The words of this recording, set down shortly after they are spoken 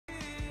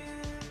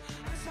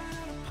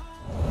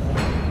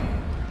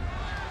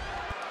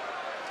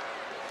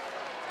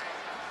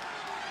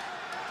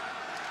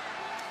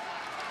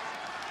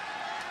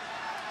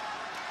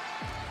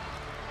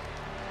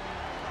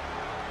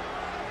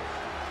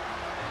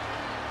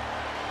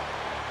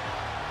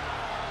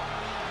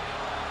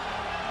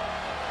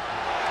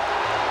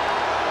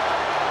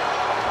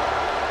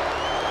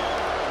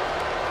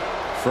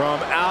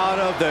From out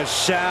of the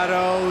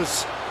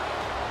shadows,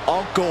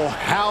 Uncle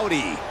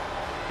Howdy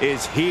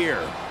is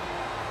here.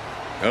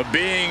 A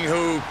being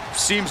who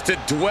seems to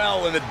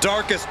dwell in the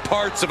darkest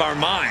parts of our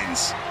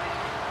minds.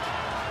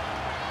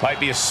 Might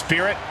be a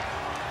spirit,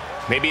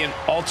 maybe an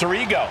alter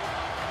ego,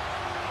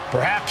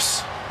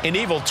 perhaps an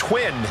evil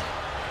twin.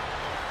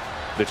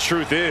 The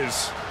truth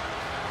is,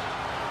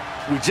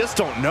 we just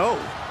don't know.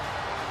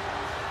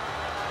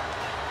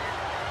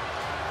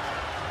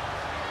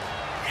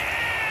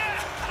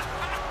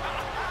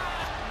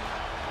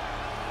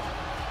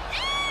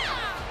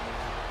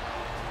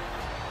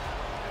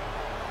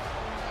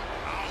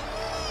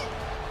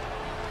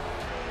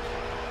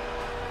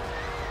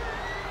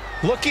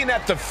 Looking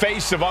at the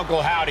face of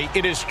Uncle Howdy,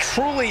 it is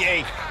truly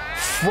a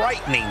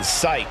frightening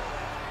sight.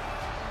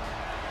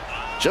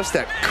 Just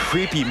that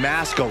creepy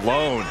mask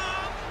alone.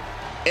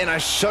 And I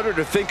shudder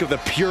to think of the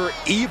pure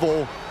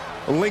evil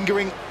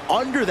lingering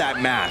under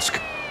that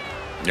mask.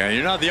 Yeah,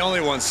 you're not the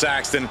only one,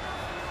 Saxton.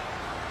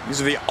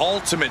 These are the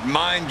ultimate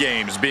mind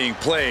games being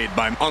played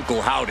by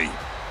Uncle Howdy.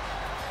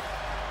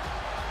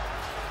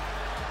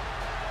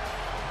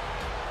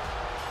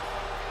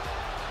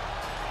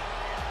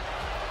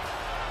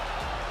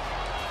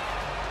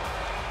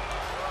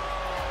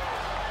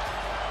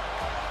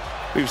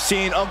 We've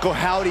seen Uncle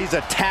Howdy's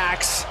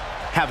attacks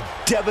have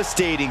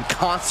devastating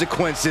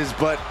consequences,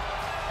 but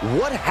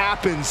what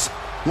happens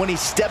when he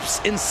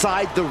steps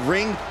inside the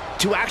ring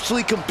to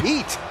actually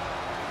compete?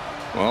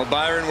 Well,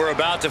 Byron, we're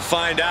about to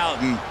find out,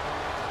 and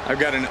I've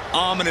got an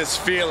ominous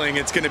feeling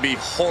it's going to be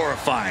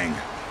horrifying.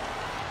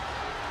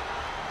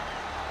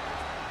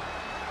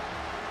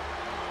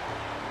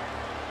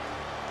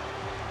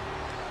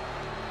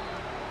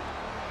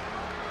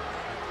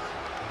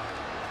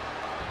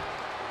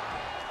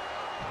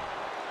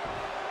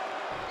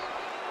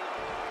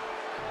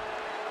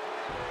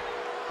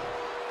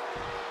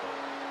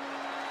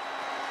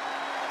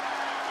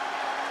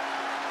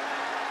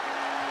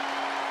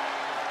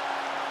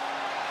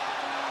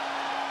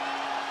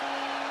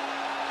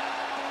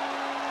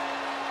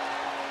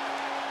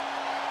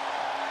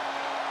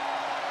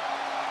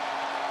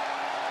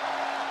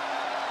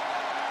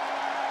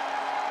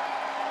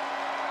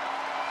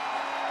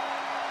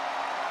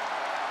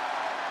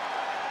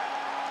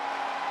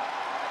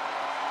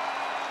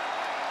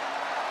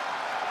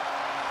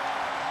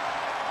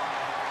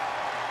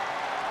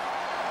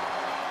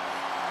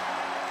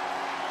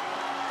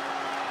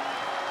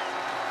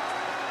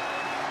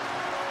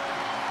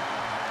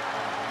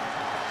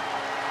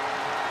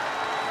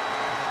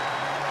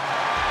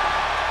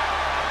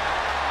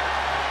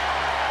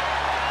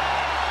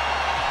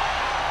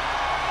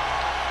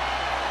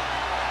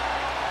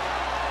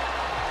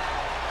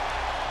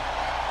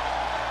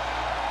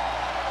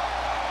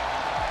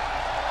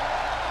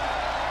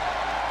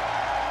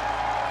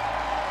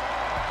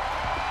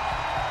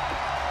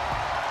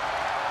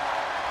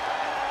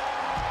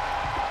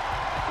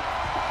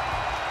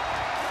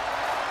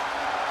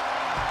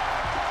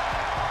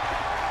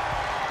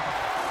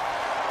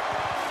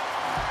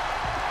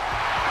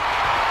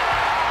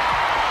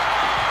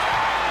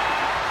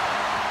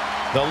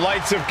 The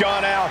lights have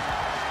gone out,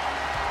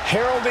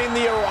 heralding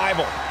the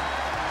arrival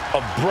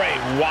of Bray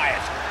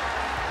Wyatt.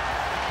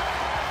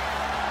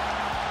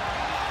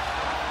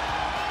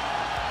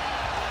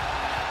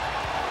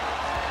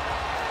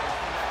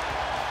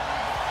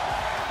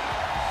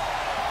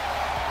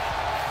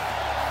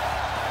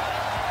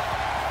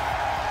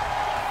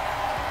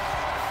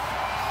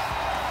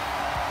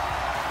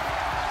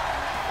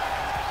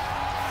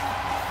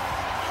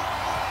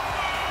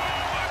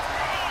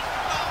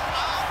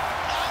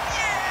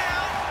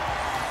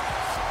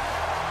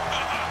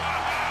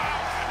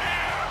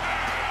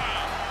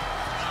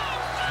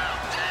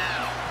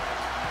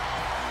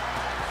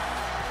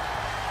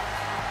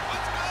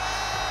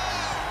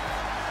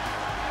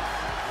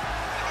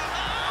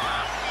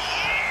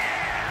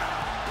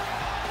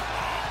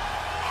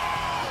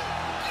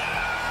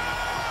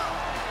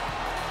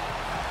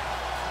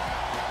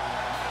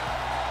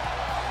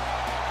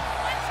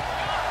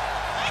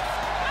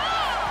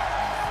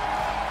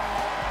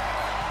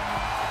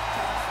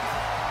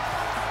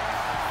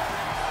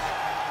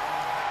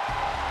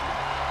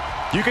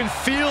 You can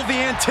feel the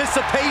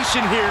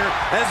anticipation here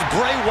as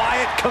Bray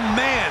Wyatt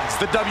commands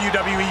the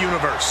WWE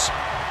Universe.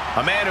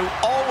 A man who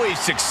always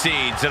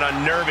succeeds in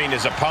unnerving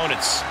his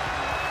opponents.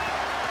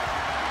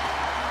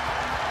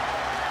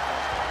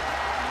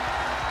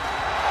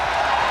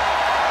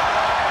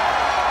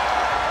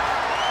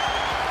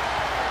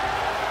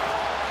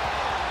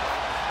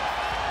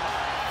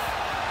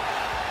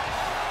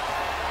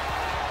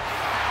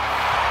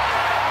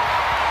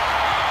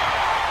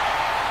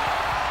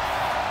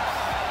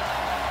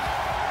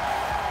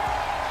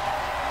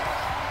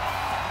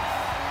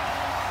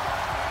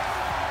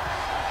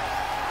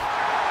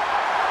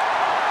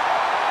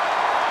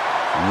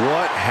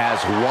 What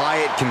has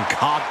Wyatt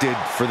concocted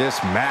for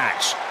this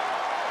match?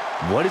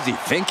 What is he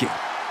thinking?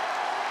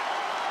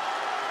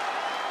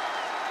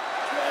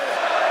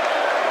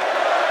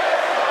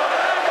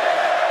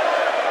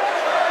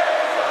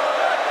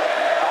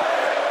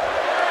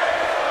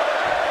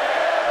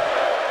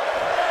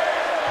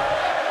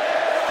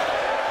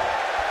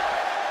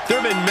 There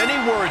have been many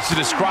words to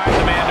describe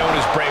the man known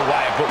as Bray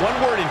Wyatt, but one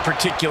word in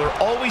particular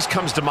always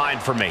comes to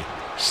mind for me: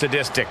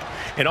 sadistic.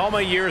 In all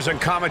my years on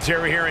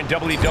commentary here in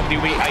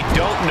WWE, I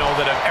don't know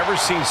that I've ever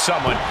seen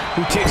someone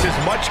who takes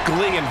as much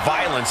glee and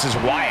violence as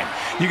Wyatt.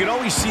 You can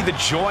always see the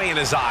joy in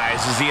his eyes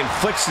as he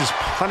inflicts his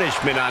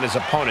punishment on his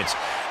opponents.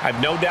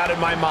 I've no doubt in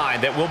my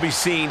mind that we'll be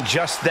seeing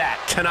just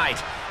that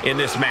tonight in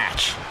this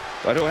match.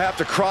 I don't have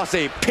to cross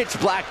a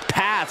pitch-black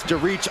path to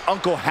reach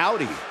Uncle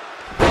Howdy.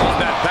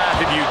 Cross that path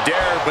if you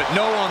dare, but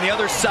no, on the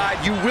other side,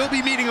 you will be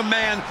meeting a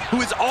man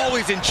who is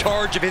always in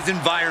charge of his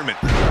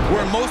environment.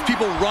 Where most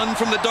people run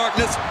from the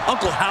darkness,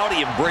 Uncle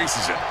Howdy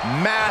embraces it.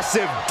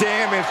 Massive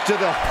damage to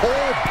the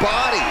whole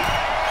body.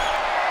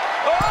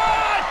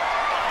 Oh!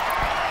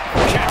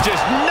 Catches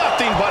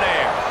nothing but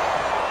air.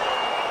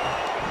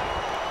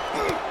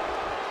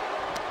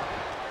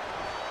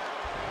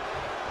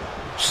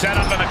 Set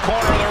up in the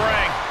corner of the ring.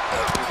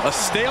 A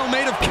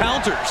stalemate of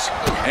counters.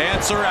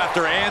 Answer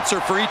after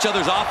answer for each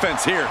other's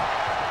offense here.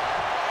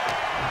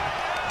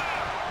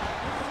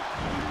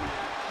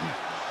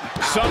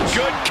 Some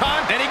good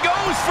and he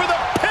goes for the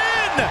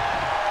pin!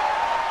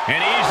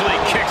 And easily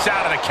kicks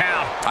out of the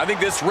count. I think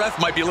this ref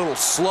might be a little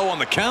slow on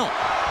the count.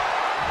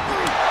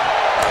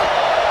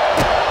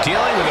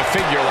 Dealing with a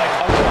figure like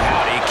Uncle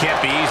Howdy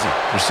can't be easy.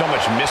 There's so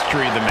much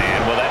mystery to the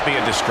man. Will that be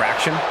a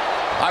distraction?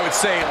 I would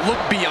say look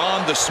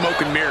beyond the smoke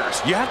and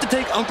mirrors. You have to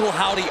take Uncle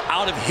Howdy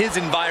out of his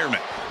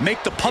environment.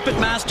 Make the puppet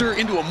master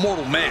into a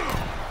mortal man.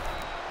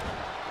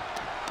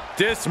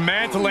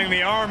 Dismantling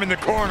the arm in the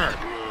corner.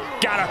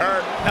 Gotta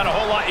hurt. Not a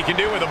whole lot you can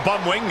do with a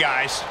bum wing,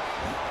 guys.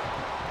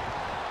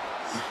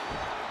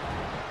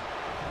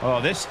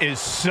 Oh, this is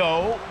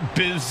so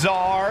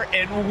bizarre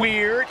and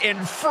weird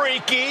and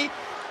freaky.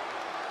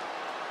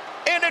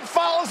 And it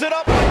follows it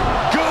up.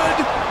 Good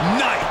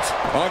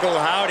night. Uncle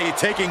Howdy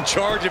taking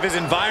charge of his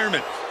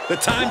environment. The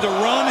time to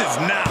run is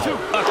now.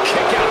 A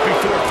kick out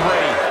before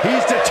 3.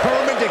 He's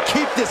determined to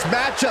keep this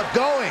matchup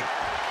going.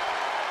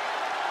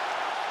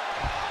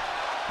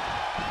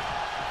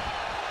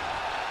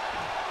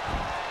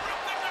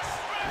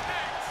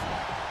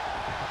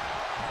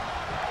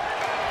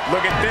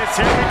 Look at this.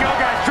 Here we go,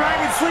 guys.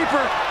 Dragon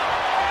Sleeper.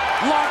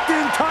 Locked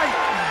in tight.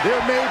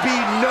 There may be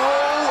no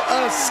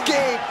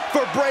escape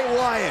for Bray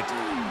Wyatt.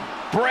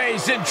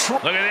 Bray's in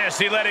trouble. Look at this.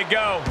 He let it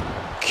go.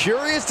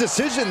 Curious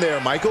decision there,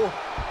 Michael.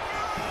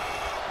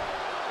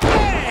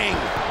 Bang!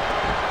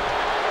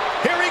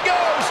 Here he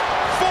goes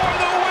for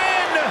the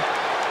win.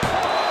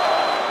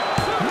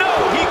 No,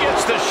 he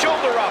gets the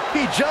shoulder up.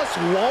 He just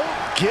won't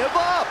give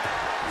up.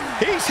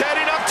 He's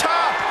heading up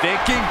top.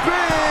 Thinking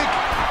big.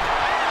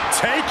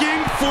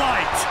 Taking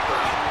flight.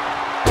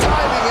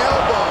 Diving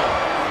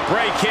elbow.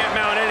 Bray can't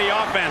mount any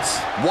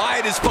offense.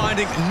 Wyatt is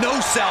finding no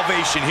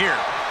salvation here.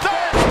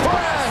 There's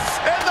press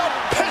and the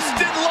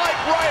piston-like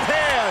right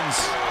hands.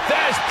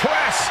 There's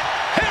press,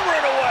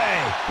 hammering away.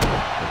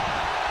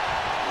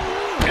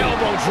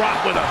 Elbow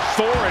drop with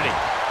authority.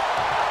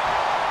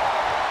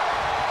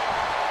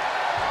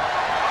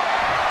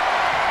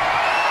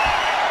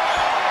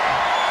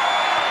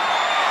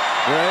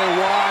 Bray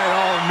Wyatt,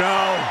 oh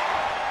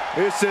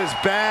no. This is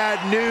bad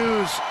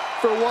news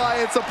for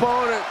Wyatt's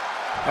opponent.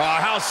 Oh,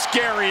 how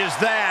scary is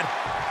that?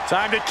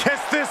 Time to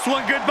kiss this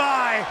one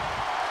goodbye.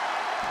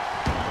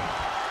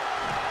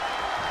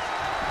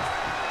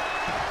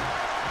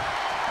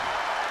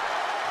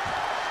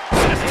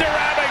 Sister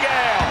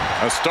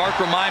Abigail. A stark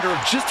reminder of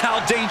just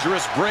how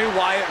dangerous Bray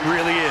Wyatt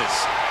really is.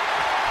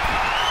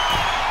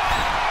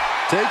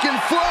 Taking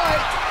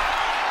flight.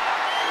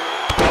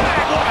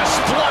 What a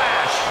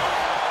splash.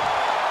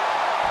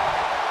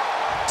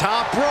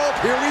 Top rope,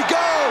 here we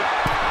go.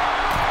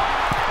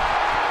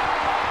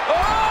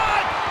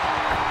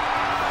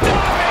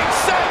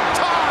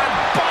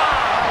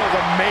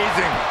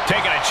 Amazing.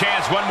 Taking a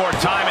chance one more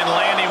time and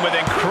landing with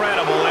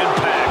incredible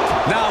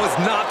impact. Now is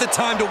not the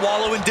time to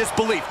wallow in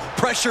disbelief.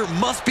 Pressure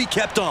must be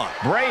kept on.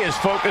 Bray is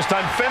focused on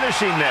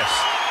finishing this.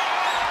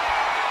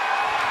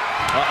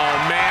 Uh-oh,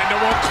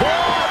 mandible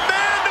claw!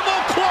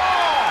 Mandible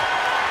claw!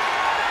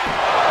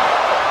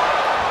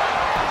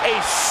 A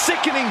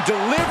sickening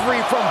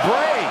delivery from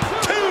Bray.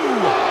 2!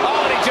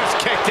 Oh, and he just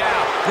kicked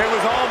out. It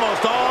was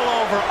almost all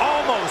over.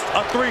 Almost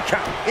a 3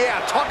 count.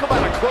 Yeah, talk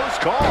about a close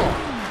call.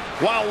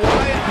 While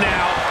Wyatt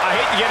now, I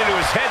hate to get into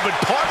his head, but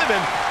part of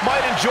him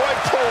might enjoy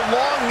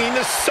prolonging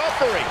the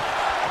suffering.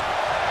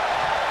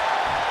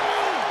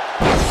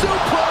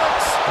 Suplex!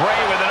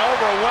 Bray with an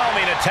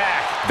overwhelming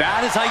attack.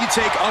 That is how you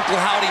take Uncle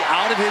Howdy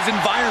out of his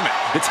environment.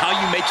 It's how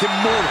you make him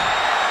mortal.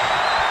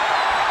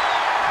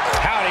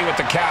 Howdy with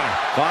the counter.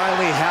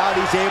 Finally,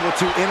 Howdy's able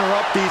to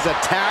interrupt these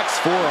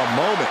attacks for a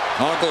moment.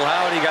 Uncle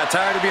Howdy got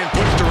tired of being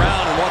pushed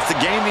around and wants to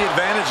gain the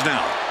advantage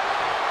now.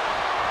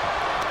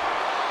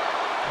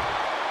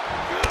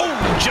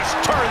 Just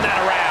turn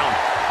that around.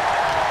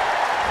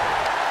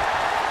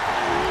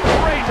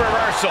 Great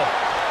reversal.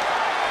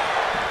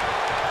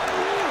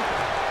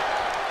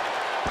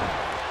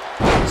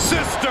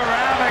 Sister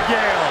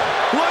Abigail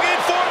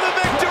looking for the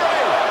victory.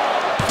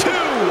 2.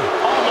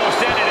 Almost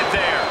ended it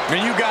there.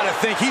 And you got to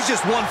think he he's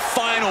just one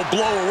final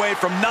blow away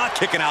from not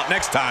kicking out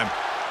next time.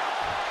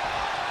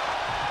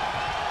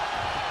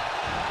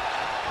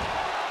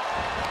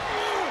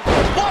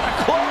 What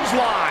a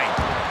clothesline!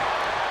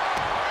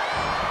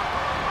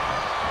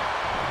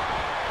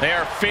 They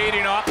are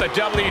feeding off the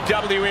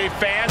WWE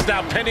fans,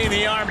 now pinning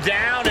the arm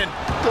down and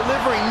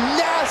delivering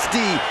nasty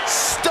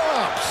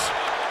stomps.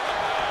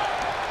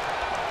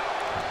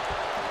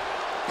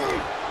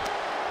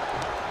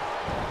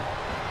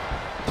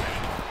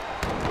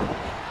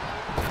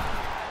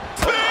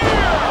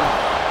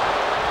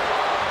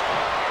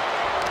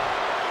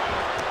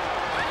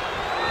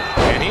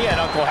 And he had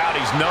Uncle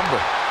Howdy's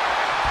number.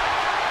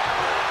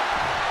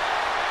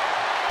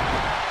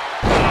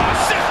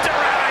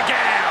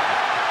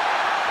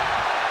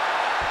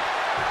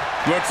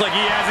 Looks like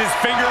he has his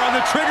finger on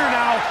the trigger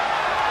now.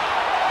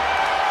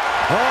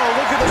 Oh,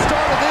 look at the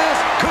start of this.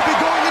 Could be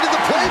going into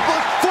the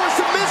playbook for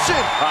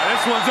submission.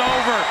 This one's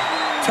over.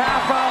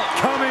 Tap out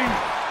coming.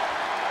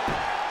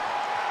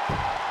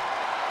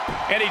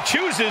 And he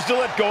chooses to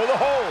let go of the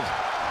hold.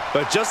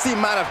 But just the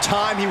amount of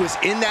time he was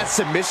in that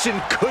submission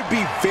could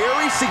be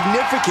very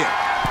significant.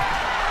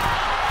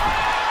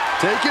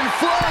 Taking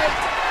flight.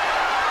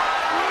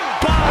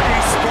 Body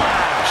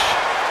splash.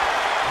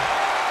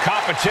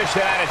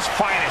 Competition at its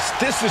finest.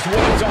 This is what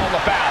it's all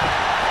about.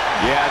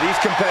 Yeah, these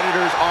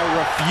competitors are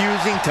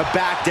refusing to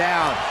back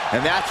down,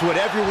 and that's what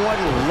everyone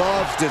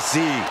loves to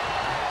see.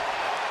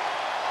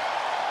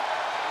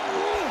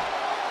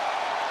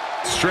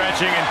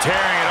 Stretching and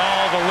tearing at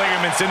all the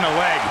ligaments in the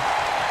leg.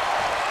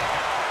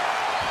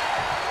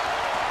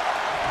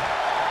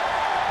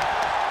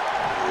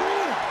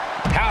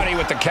 Howdy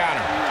with the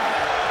counter.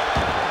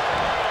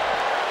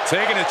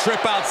 Taking a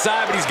trip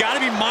outside, but he's got to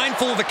be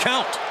mindful of the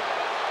count.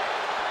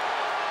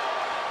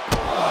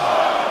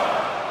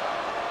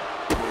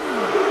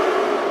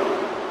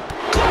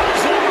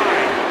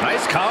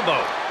 Nice combo.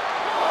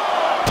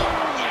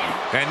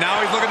 And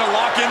now he's looking to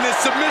lock in this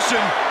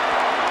submission.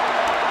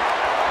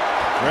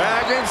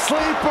 Dragon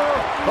sleeper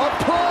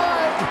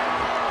applied.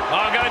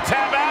 Oh, gonna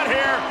tap out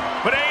here,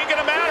 but it ain't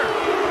gonna matter.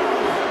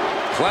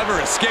 Clever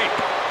escape.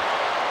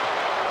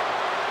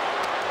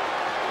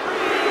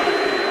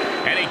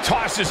 And he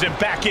tosses him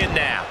back in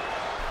now.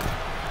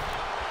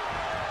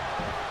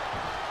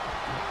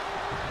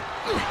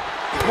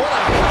 What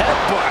a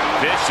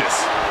headbutt.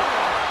 Vicious.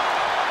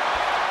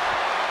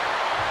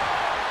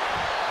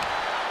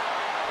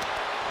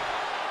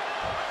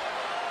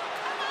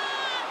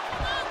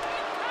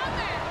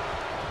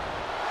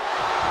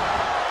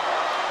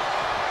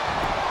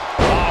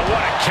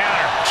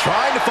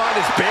 Trying to find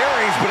his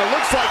bearings, but it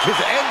looks like his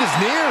end is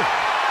near.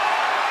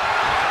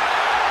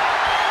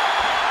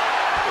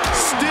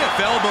 Stiff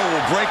elbow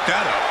will break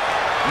that up.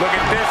 Look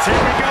at this. Here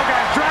we go,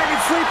 guys. Dragon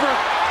sleeper.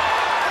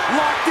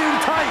 Locked in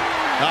tight.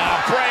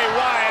 Bray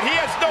Wyatt. He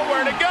has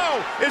nowhere to go.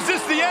 Is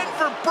this the end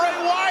for Bray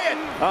Wyatt?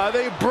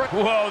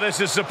 Whoa,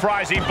 this is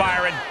surprising,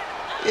 Byron.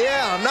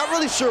 Yeah, I'm not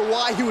really sure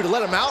why he would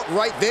let him out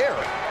right there.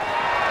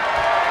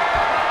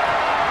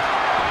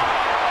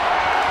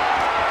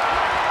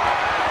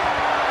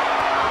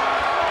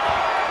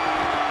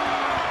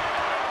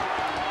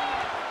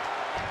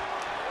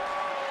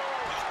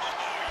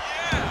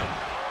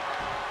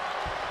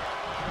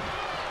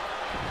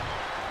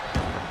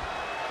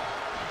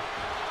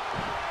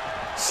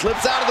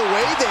 Slips out of the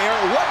way there.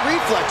 What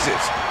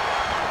reflexes?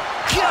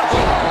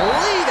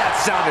 Golly, that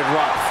sounded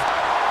rough.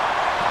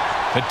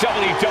 The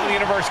WWE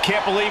Universe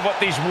can't believe what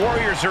these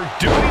warriors are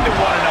doing to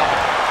one another.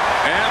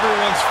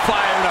 Everyone's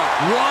fired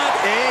up. What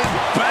a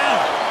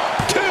battle.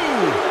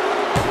 Two.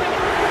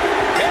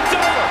 It's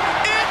over.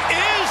 It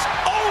is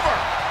over.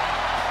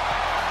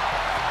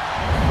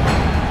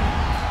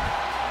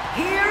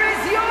 Here is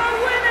your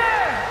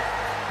winner,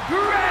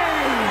 Bray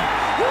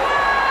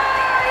Wyatt!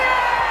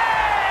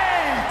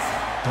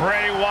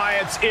 Bray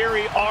Wyatt's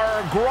eerie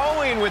aura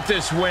growing with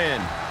this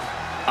win.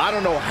 I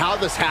don't know how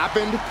this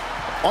happened.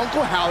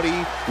 Uncle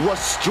Howdy was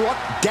struck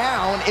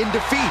down in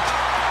defeat.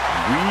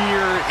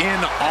 We're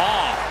in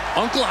awe.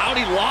 Uncle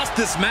Howdy lost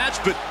this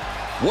match, but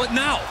what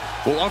now?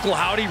 Will Uncle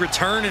Howdy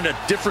return in a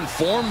different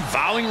form,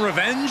 vowing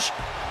revenge?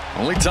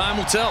 Only time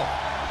will tell.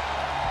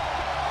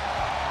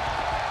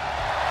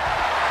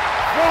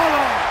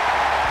 Follow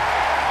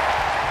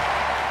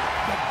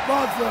the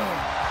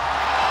buzzer.